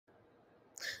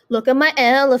Look at my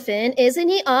elephant. Isn't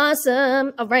he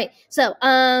awesome? All right. So,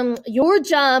 your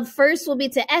job first will be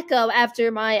to echo after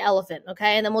my elephant,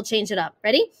 okay? And then we'll change it up.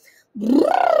 Ready?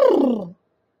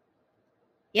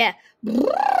 Yeah.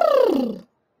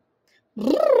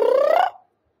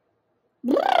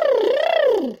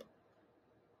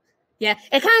 Yeah,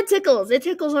 it kind of tickles. It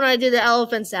tickles when I do the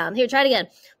elephant sound. Here, try it again.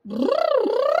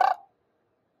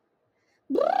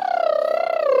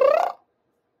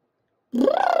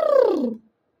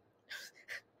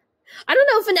 I don't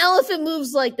know if an elephant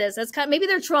moves like this. That's kind of, maybe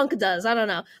their trunk does. I don't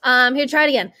know. Here, try it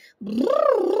again.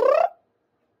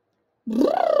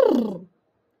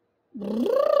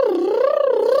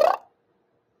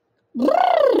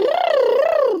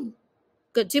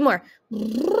 Good. Two more.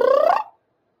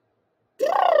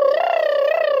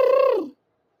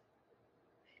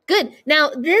 Good. Now,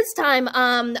 this time,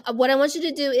 what I want you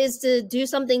to do is to do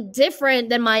something different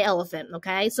than my elephant,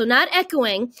 okay? So not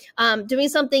echoing, doing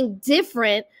something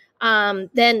different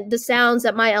than the sounds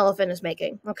that my elephant is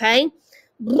making, okay?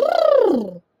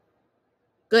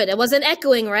 Good. It wasn't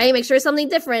echoing, right? Make sure it's something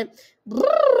different.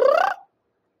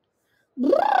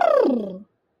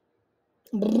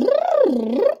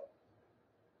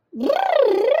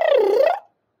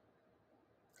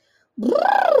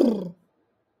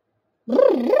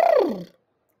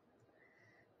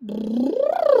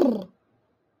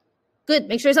 Good.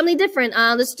 Make sure it's something different.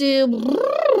 Let's do.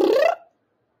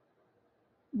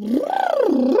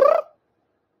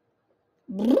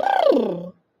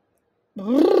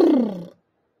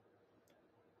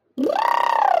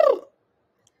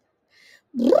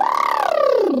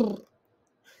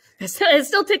 It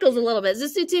still tickles a little bit.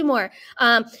 Just do two more.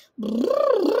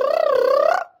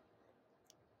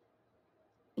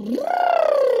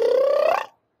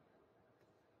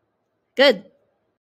 Good.